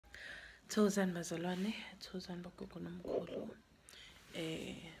Thwasa bazalwane, Thwasa bagogo nomkhulu.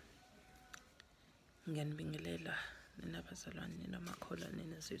 Ngiyanibingelela nina bazalwane nina makhola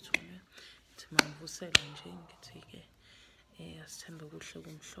nina zithunywe.Thi mangivusela nje ngithi ke asithembe kuhle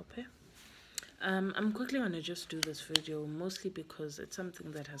kumhlophe. I'm quickly going to just do this video mostly because it's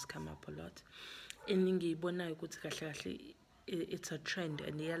something that has come up a lot. Ngiyibona ukuthi kahle kahle it's a trend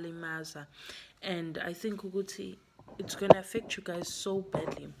and iyalimaza, and I think ukuthi it's going to affect you guys so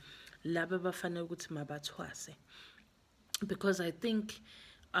badly. Laba bafanele ukuthi mabathwase, because I think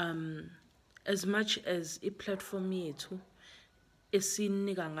as much as i-platform yethu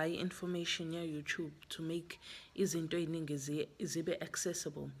esinika ngayo information ya YouTube to make izinto eziningi zibe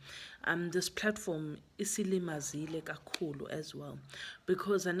accessible, this platform isilimazile kakhulu as well,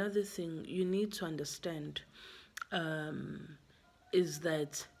 because another thing you need to understand is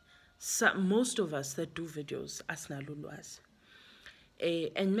that most of us that do videos asinalo ulwazi.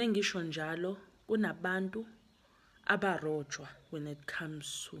 And mengisho njalo kunabantu abarojwa when it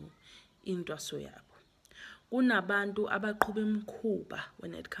comes to intwaso yabo. Kunabantu abaqhuba imkhuba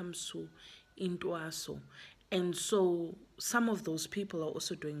when it comes to intwaso. And so some of those people are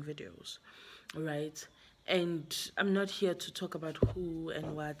also doing videos, right? And I'm not here to talk about who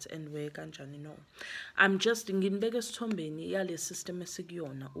and what and where kanjani, no. I'm just nginibeka esithombeni yale system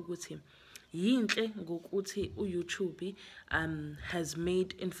esikuyona ukuthi yinhle ngokuthi uYouTube has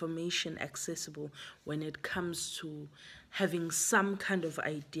made information accessible when it comes to having some kind of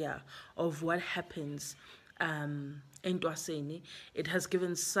idea of what happens entwaseni. It has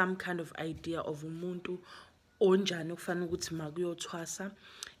given some kind of idea of umuntu onjani okufanele ukuthi makuyothwasa,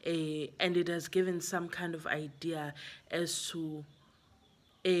 and it has given some kind of idea as to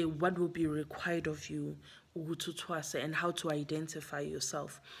what will be required of you ukuthwasa and how to identify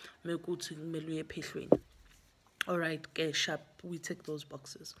yourself. All right, okay, sharp, we tick those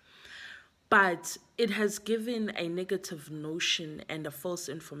boxes. But it has given a negative notion and a false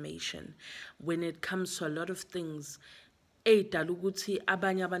information when it comes to a lot of things. Ey'dala ukuthi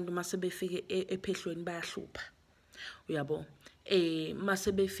abanye abantu mase befike ephehlweni bayahlupha. Uyabo?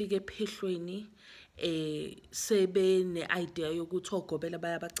 Mase befike ephehlweni sebe ne-idea yokuthi ogobela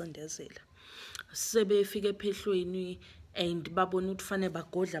bayabacindezela. Sebefike ephehlweni and babona ukuthi fanele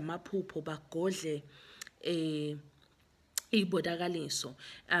bagodle amaphupho, bagodle ibodakaliso.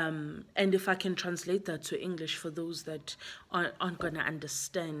 And if I can translate that to English for those that aren't going to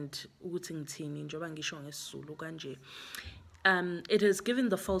understand ukuthi ngithini njengoba ngisho ngesizulu kanje, it has given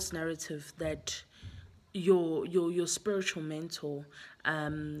the false narrative that your spiritual mentor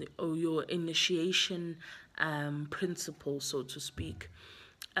or your initiation principle, so to speak,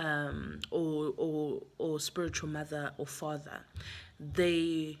 or spiritual mother or father,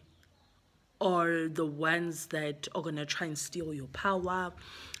 they are the ones that are going to try and steal your power.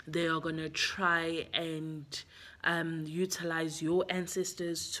 They are going to try and utilize your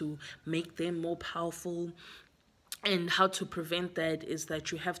ancestors to make them more powerful. And how to prevent that is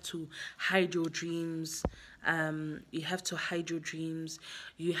that you have to hide your dreams. You have to hide your dreams.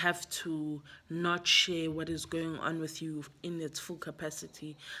 You have to not share what is going on with you in its full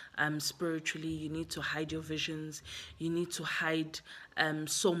capacity. Spiritually, you need to hide your visions. You need to hide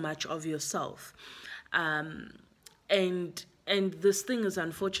so much of yourself. And this thing is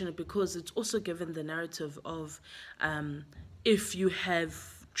unfortunate because it's also given the narrative of if you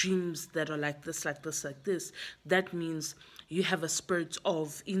have dreams that are like this, like this, like this, that means you have a spirit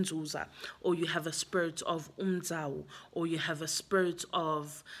of inzuza, or you have a spirit of umzau, or you have a spirit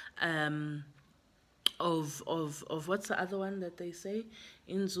of what's the other one that they say?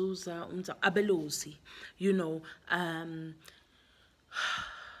 Inzuza, umzau, abelosi. You know,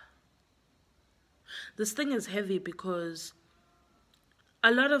 this thing is heavy because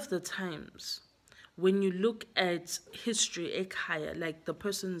a lot of the times when you look at history, ekhaya, like the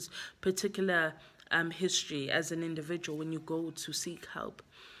person's particular history as an individual, when you go to seek help,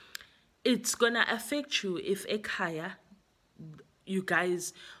 it's going to affect you if ekhaya, you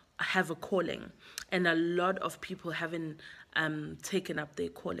guys have a calling, and a lot of people haven't taken up their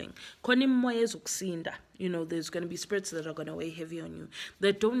calling. You know, there's going to be spirits that are going to weigh heavy on you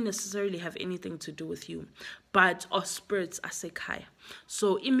that don't necessarily have anything to do with you, but are spirits asekhaya.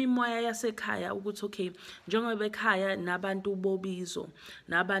 So imimoya yasekhaya ukuthi okay, njengoba ekhaya nabantu bobizo,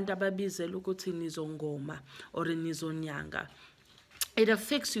 nabantu ababizela ukuthi nizongoma or nizonyanga, it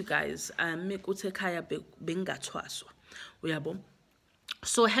affects you guys. Mekuthi ekhaya bengathwaswa. Uyabo?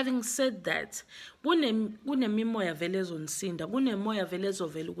 So having said that, kunemimoya vele ezonisinda, kunemoya vele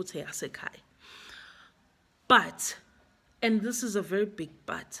ezovela ukuthi yasekhaya. But, and this is a very big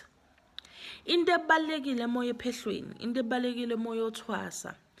but, into ebalekile moya ephehlweni, into ebalekile moya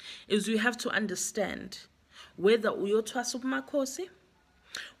othwasa, is you have to understand whether uyothwasa umakhosi,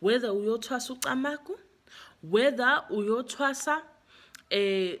 whether uyothwasa ucamagu, whether uyothwasa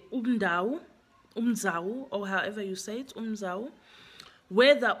umzawu, or however you say it, umzawu,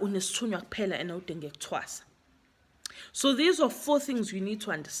 whether unesithunywa kuphela and awudinge kuthwasa. So these are 4 things you need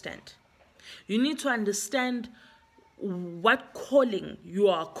to understand. You need to understand what calling you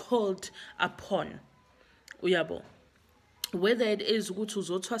are called upon. Uyabo. Whether it is ukuthi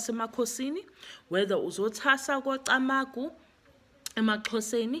uzothwasa emakhosini, whether uzothwasa kwacamagu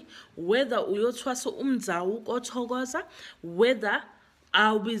emaxhoseni, whether uyothwasa umzawu kothokoza, whether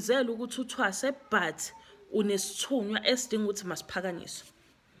awubizela ukuthi uthwase but unesithunywa esidinga ukuthi masiphakanyiswe.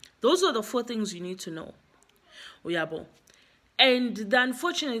 Those are the 4 things you need to know. Uyabo. And the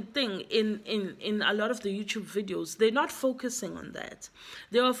unfortunate thing in a lot of the YouTube videos, they're not focusing on that.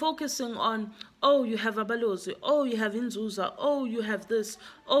 They are focusing on, oh, you have abalozi, oh, you have inzuza, oh, you have this,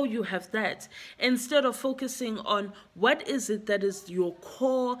 oh, you have that. Instead of focusing on what is it that is your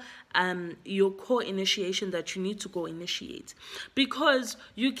core initiation that you need to go initiate. Because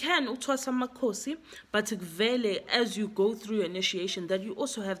you can uthwasa makhosi, but vele as you go through your initiation, that you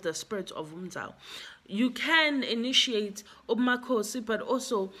also have the spirit of umzao. You can initiate umakhosi, but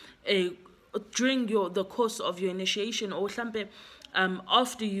also during the course of your initiation, or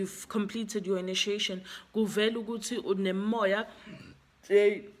after you've completed your initiation, kuvela ukuthi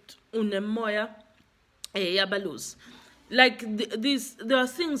unemoya yabalusi. Like there are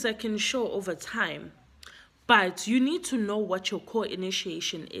things that can show over time, but you need to know what your core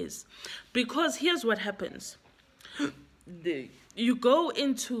initiation is, because here's what happens: you go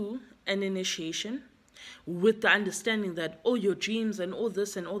into an initiation with the understanding that all your dreams and all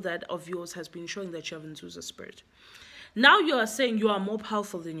this and all that of yours has been showing that you have Thwasa spirit. Now you are saying you are more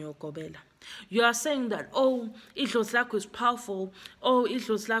powerful than your gobela. You are saying that, oh, Thwasa is powerful. Oh,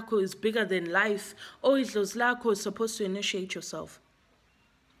 Thwasa is bigger than life. Oh, Thwasa is supposed to initiate yourself.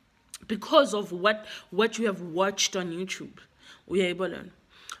 Because of what you have watched on YouTube.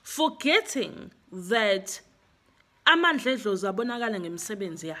 Forgetting that amandla eDlozi abonakala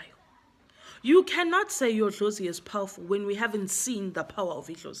ngemsebenzi yayo. You cannot say your Thlozi is powerful when we haven't seen the power of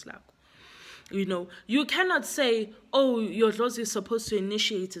Thlozi. You cannot say, oh, your Thlozi is supposed to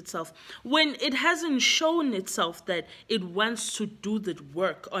initiate itself when it hasn't shown itself that it wants to do the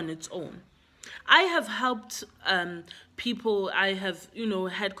work on its own. I have helped people. I have,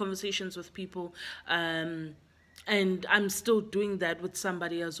 had conversations with people, and I'm still doing that with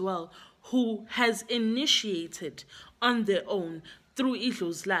somebody as well, who has initiated on their own through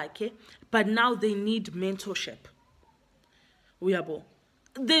Thlozi, but now they need mentorship. Uyabo.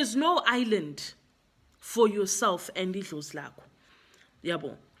 There's no island for yourself and Thlozi.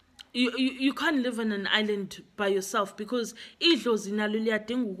 Yabo. You can't live on an island by yourself, because Thlozi nalo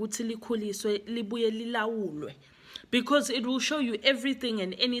liyadinga ukuthi likhuliswe libuye lilawulwe, because it will show you everything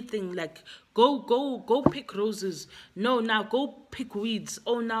and anything, like go pick roses, no, now go pick weeds,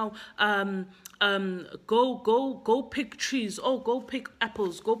 oh, now go pick trees, oh, go pick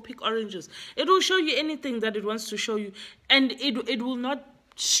apples, go pick oranges. It will show you anything that it wants to show you, and it will not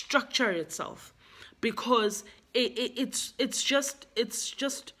structure itself, because it's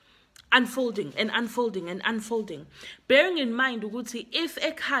just unfolding and unfolding and unfolding. Bearing in mind, Uguti, if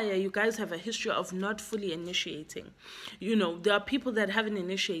ekhaya you guys have a history of not fully initiating, there are people that haven't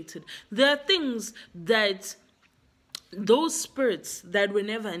initiated. There are things that those spirits that were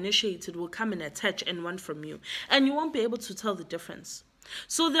never initiated will come and attach and want from you, and you won't be able to tell the difference.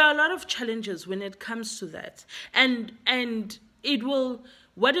 So there are a lot of challenges when it comes to that, and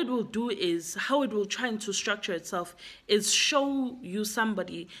what it will do is, how it will try to structure itself is show you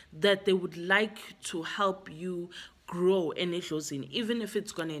somebody that they would like to help you grow in Thlozi, even if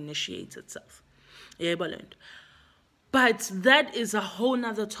it's going to initiate itself. Yeah, but that is a whole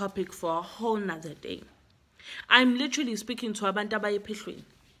nother topic for a whole nother day. I'm literally speaking to abantu abayephilweni,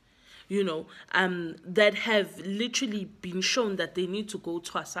 that have literally been shown that they need to go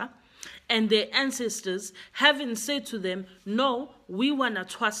Thwasa, and their ancestors haven't said to them, no, we want to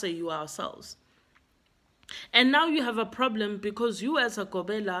Thwasa you ourselves. And now you have a problem, because you as a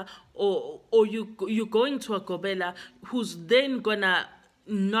gobela, or you're going to a gobela who's then gonna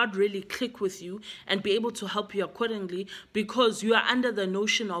not really click with you and be able to help you accordingly, because you are under the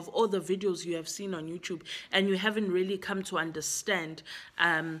notion of all the videos you have seen on YouTube, and you haven't really come to understand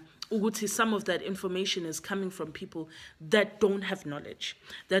Uguti, some of that information is coming from people that don't have knowledge,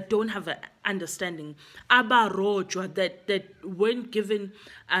 that don't have an understanding. Abarojwa, that weren't given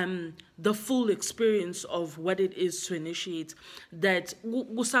the full experience of what it is to initiate, that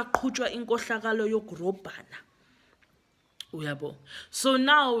kusaqhutshwa inkohlakalo yokurobhana. Uyabo. So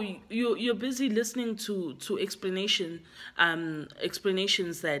now you're busy listening to explanations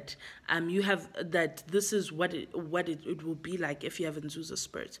that you have, that this is it will be like if you have Nzuza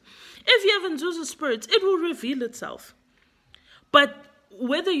spirit. If you have Nzuza spirit, it will reveal itself. But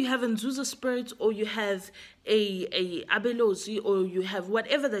whether you have Nzuza spirit or you have a abelozi or you have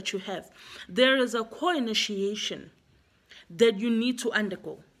whatever that you have, there is a core initiation that you need to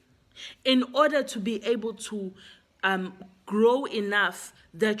undergo in order to be able to grow enough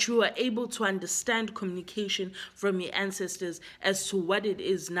that you are able to understand communication from your ancestors as to what it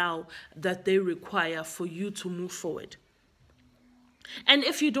is now that they require for you to move forward. And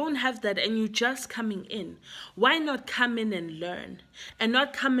if you don't have that and you're just coming in, why not come in and learn, and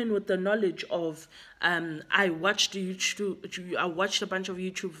not come in with the knowledge of I watched a bunch of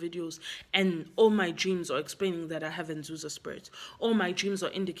YouTube videos and all my dreams are explaining that I have Nzuza spirit. All my dreams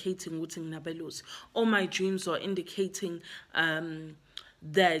are indicating Wuting Nabelos. All my dreams are indicating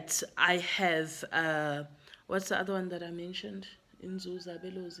that I have what's the other one that I mentioned? Nzuza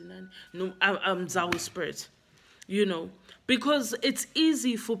Belos. No, I'm Zawu spirit. You know, because it's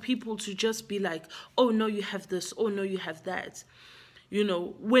easy for people to just be like, oh no, you have this, oh no, you have that, you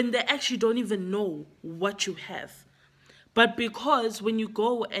know, when they actually don't even know what you have. But because when you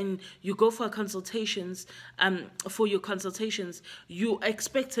go for consultations, for your consultations, you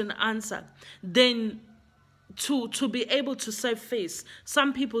expect an answer, then to be able to save face,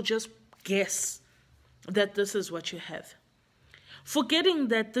 some people just guess that this is what you have, forgetting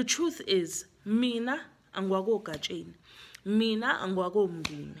that the truth is, mina angwako gatsheni, mina angwako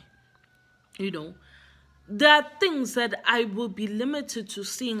mnguni. You know, there are things that I will be limited to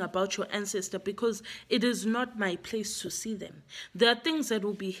seeing about your ancestor because it is not my place to see them. There are things that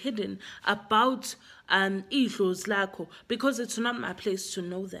will be hidden about idlos lakho because it's not my place to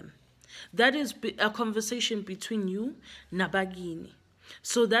know them. That is a conversation between you nabagini.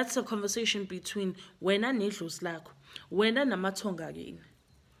 So that's a conversation between wena nedlos lakho, wena namathonga gini.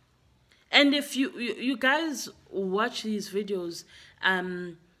 And if you guys watch these videos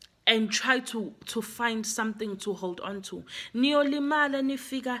and try to find something to hold on to, niyolimala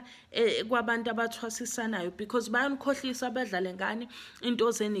nifika kwabantu abathwasisanayo because bayanikhohlisa badlale ngani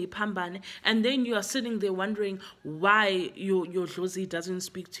into zeni iphambane, and then you are sitting there wondering why your dlozi doesn't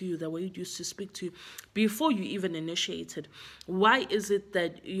speak to you the way it used to speak to you before you even initiated. Why is it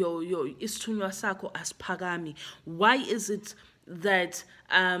that your isithunywa sakho asiphakami? Why is it that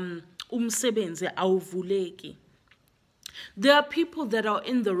umsebenzi awuvuleki? There are people that are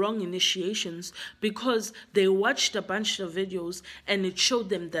in the wrong initiations because they watched a bunch of videos and it showed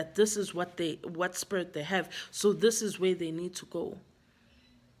them that this is what spirit they have, so this is where they need to go.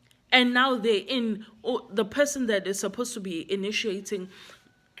 And now they're in, the person that is supposed to be initiating,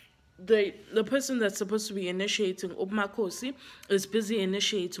 the person that's supposed to be initiating umakosi is busy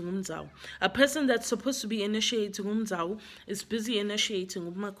initiating umzawu. A person that's supposed to be initiating umzawu is busy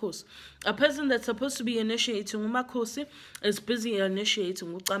initiating umakosi. A person that's supposed to be initiating umakosi is busy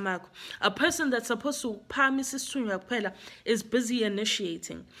initiating ucamako. A person that's supposed to phamisa isithunywa kuphela is busy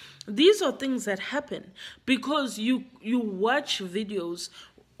initiating. These are things that happen because you watch videos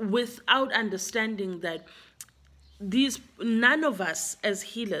without understanding that none of us as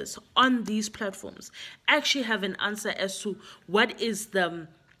healers on these platforms actually have an answer as to what is the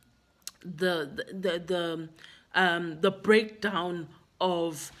breakdown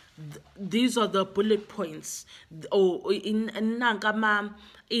of these are the bullet points or inankama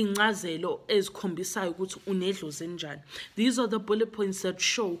incazelo ezikhombisayo ukuthi unedlozi enjani. These are the bullet points that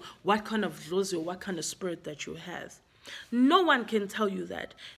show what kind of dlozi or what kind of spirit that you have. No one can tell you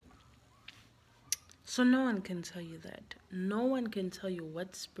that. So no one can tell you that. No one can tell you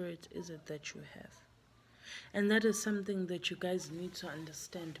what spirit is it that you have. And that is something that you guys need to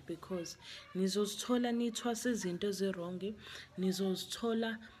understand, because nizozithola nithwasa izinto ezirongi,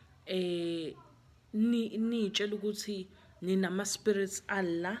 nizozithola nitshela ukuthi ninama spirits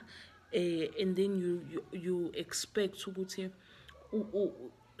Allah, and then you expect ukuthi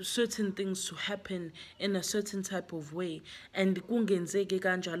certain things to happen in a certain type of way, and kungenzeki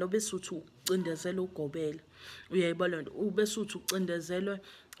kanjalo bese uthi ucindezela ugobela. Uyayibona ubese uthi ucindezelwe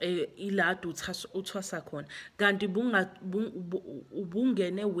ilado uthwasa khona, kanti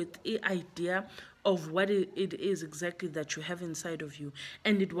ubungene with the idea of what it is exactly that you have inside of you,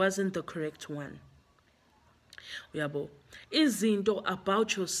 and it wasn't the correct one. Uyabo, izinto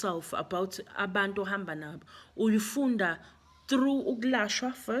about yourself, about abantu hamba nabo uyifunda through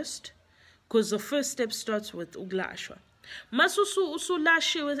ukulashwa first, because the first step starts with ukulashwa. Masusu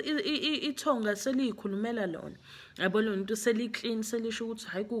usulashiwe ithonga seliyikhulumela lona, yabona into seli-clean selisho ukuthi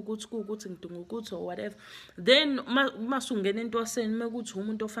hayi kuwukuthi ngidinga ukuthi or whatever, then masungena entwaseni mekuthi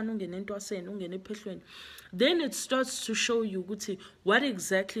umuntu ofana ungena entwaseni ungena ephehlweni, then it starts to show you ukuthi what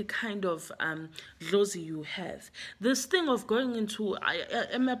exactly kind of dlozi you have. This thing of going into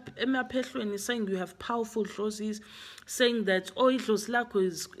emaphehlweni saying you have powerful dlozis, saying that idlozi lakho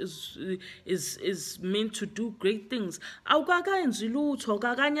is meant to do great things, awukakayenzi lutho,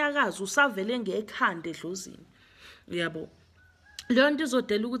 kakanyakazi, usavele ngekhanda edlozini. Uyabo, leyo nto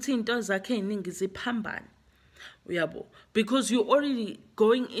izodela ukuthi iy'nto zakhe ey'ningi ziphambane. Uyabo, because you're already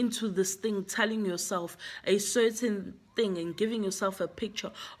going into this thing telling yourself a certain thing and giving yourself a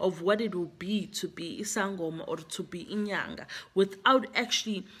picture of what it will be to be isangoma or to be inyanga without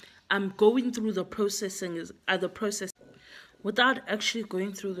actually going through the processes without actually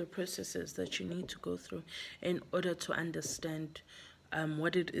going through the processes that you need to go through in order to understand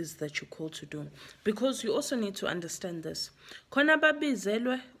what it is that you're called to do. Because you also need to understand this. Khona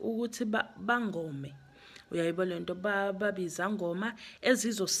babizelwe ukuthi bangome. Uyayibona into babiza ngoma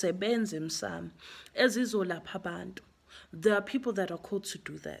ezizosebenza emsamo, ezizolapha abantu. There are people that are called to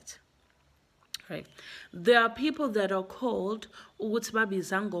do that. Right? There are people that are called ukuthi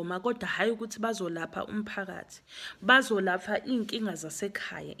babiza ngoma kodwa hayi ukuthi bazolapha umphakathi. Bazolapha inkinga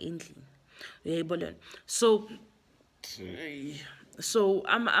zasekhaya endlini. Uyayibona. So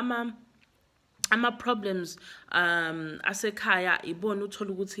ama problems asekhaya ibona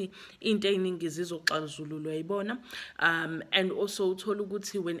uthola ukuthi into eziningi zizoxazululwa yibona, and also uthola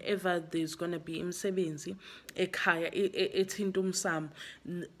ukuthi whenever there's going to be imisebenzi ekhaya ethinta umsamo,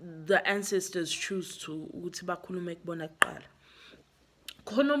 the ancestors choose to ukuthi bakhulume kubona kuqala.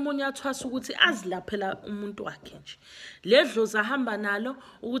 Khona omunye athwasa ukuthi azilaphela umuntu wakhe nje, ledlozi ahamba nalo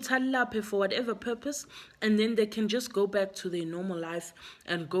ukuthi alaphe for whatever purpose, and then they can just go back to their normal life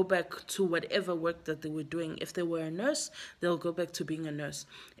and go back to whatever work that they were doing. If they were a nurse, they'll go back to being a nurse.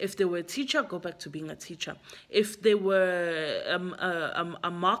 If they were a teacher, go back to being a teacher. If they were a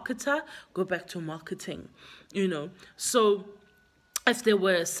marketer, go back to marketing, you know. So if they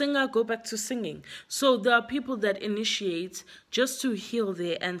were a singer, go back to singing. So there are people that initiate just to heal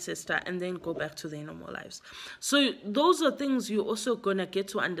their ancestor and then go back to their normal lives. So those are things you're also going to get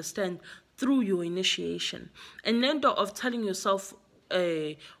to understand through your initiation. And then of telling yourself,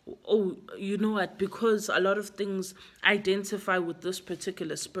 oh, you know what, because a lot of things identify with this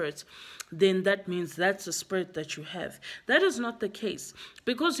particular spirit, then that means that's a spirit that you have. That is not the case.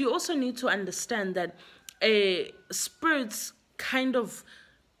 Because you also need to understand that spirits kind of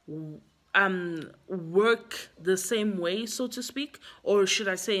work the same way, so to speak, or should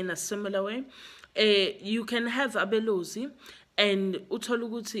I say in a similar way. You can have abelozi, and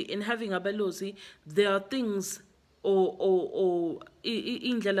utoluguti, in having abelozi, there are things or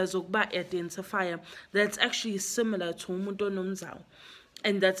indlela zokuba identifier that's actually similar to umuntu onomzawo,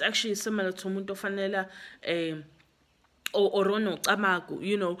 and that's actually similar to umuntu ofanele or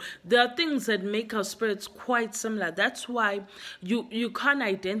you know, there are things that make our spirits quite similar. That's why you can't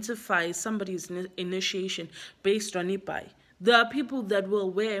identify somebody's initiation based on ibai. There are people that will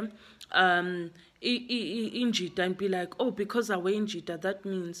wear injita and be like, oh, because I wear injita, that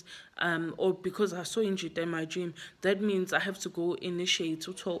means or because I saw injita in my dream, that means I have to go initiate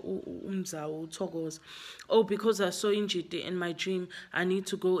togos. Oh, because I saw injita in my dream, I need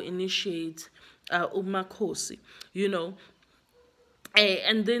to go initiate umakosi, you know.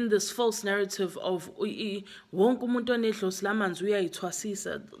 And then this false narrative of those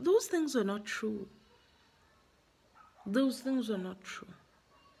things are not true. Those things are not true.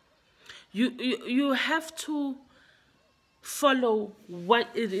 You have to follow what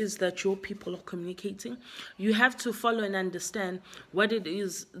it is that your people are communicating. You have to follow and understand what it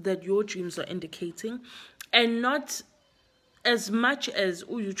is that your dreams are indicating, and not as much as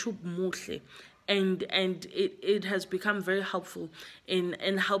YouTube muhle. And it has become very helpful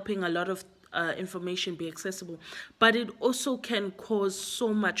in helping a lot of information be accessible, but it also can cause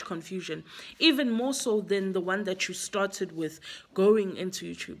so much confusion, even more so than the one that you started with going into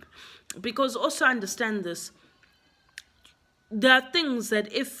YouTube. Because also understand this, there are things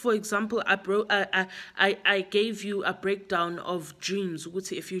that if, for example, I gave you a breakdown of dreams,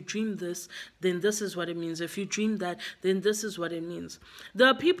 if you dream this, then this is what it means. If you dream that, then this is what it means. There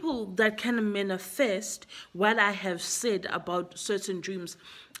are people that can manifest what I have said about certain dreams,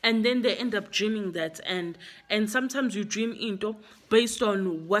 and then they end up dreaming that, and sometimes you dream into based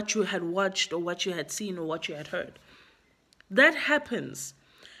on what you had watched or what you had seen or what you had heard. That happens.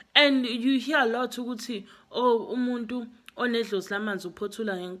 And you hear a lot ukuthi, oh, umuntu onedlozi lamanzi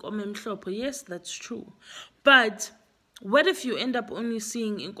uphothula ngenkomo emhlophe. Yes, that's true. But What if you end up only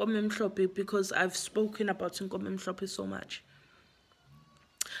seeing Inkomo Mhlophe because I've spoken about Inkomo Mhlophe so much?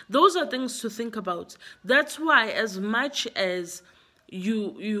 Those are things to think about. That's why, as much as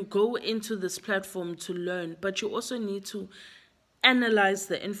you go into this platform to learn, but you also need to analyze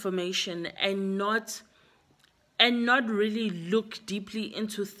the information and not really look deeply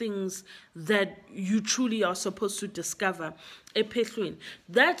into things that you truly are supposed to discover.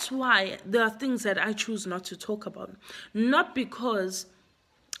 That's why there are things that I choose not to talk about. Not because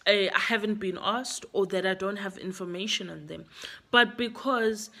I haven't been asked or that I don't have information on them, but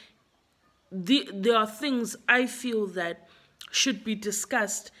because there are things I feel that should be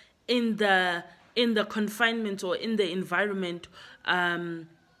discussed in the confinement or in the environment of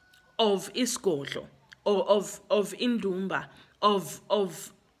iskolo or of indumba of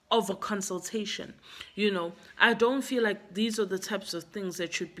a consultation. I don't feel like these are the types of things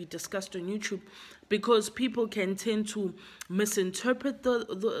that should be discussed on YouTube, because people can tend to misinterpret the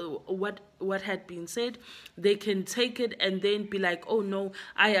what had been said. They can take it and then be like, oh no,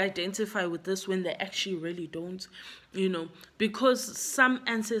 I identify with this, when they actually really don't. Because some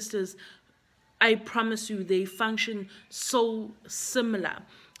ancestors, I promise you, they function so similar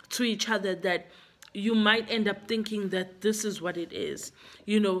to each other that you might end up thinking that this is what it is.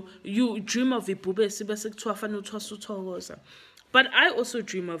 You dream of ibhubesi bese kuthiwa fanele uthwasa uthokoza. But I also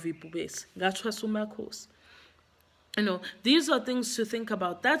dream of ibhubesi, ngathwasa umakhosi. These are things to think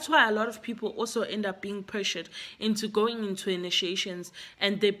about. That's why a lot of people also end up being pressured into going into initiations,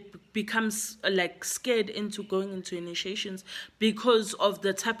 and they become like scared into going into initiations because of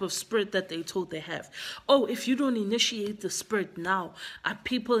the type of spirit that they told they have. Oh, if you don't initiate the spirit now,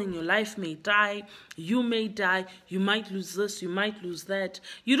 people in your life may die, you may die, you might lose this, you might lose that.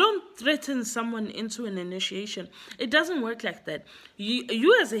 You don't threaten someone into an initiation. It doesn't work like that.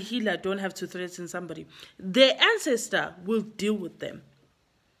 You as a healer don't have to threaten somebody. Their ancestor will deal with them.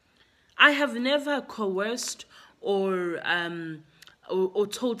 I have never coerced or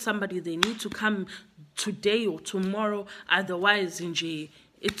told somebody they need to come today or tomorrow, otherwise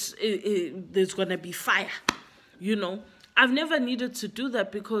there's gonna be fire. I've never needed to do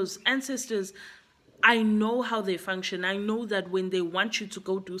that, because ancestors, I know how they function. I know that when they want you to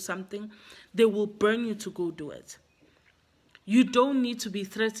go do something, they will burn you to go do it. You don't need to be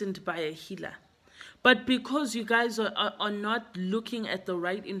threatened by a healer. But because you guys are not looking at the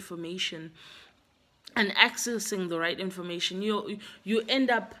right information and accessing the right information, you end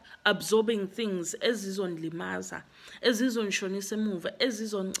up absorbing things ezizonlimaza, ezizonishonisa emuva,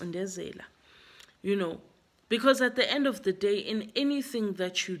 ezizongcindezela. Because at the end of the day, in anything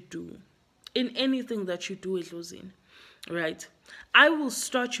that you do, Edlozini, right? I will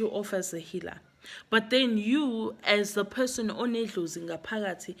start you off as a healer. But then you, as the person onedlozi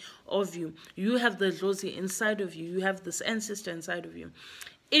ngaphakathi of you, you have the dlozi inside of you, you have this ancestor inside of you.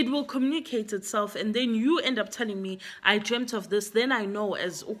 It will communicate itself, and then you end up telling me, I dreamt of this. Then I know,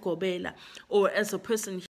 as Ukobela or as a person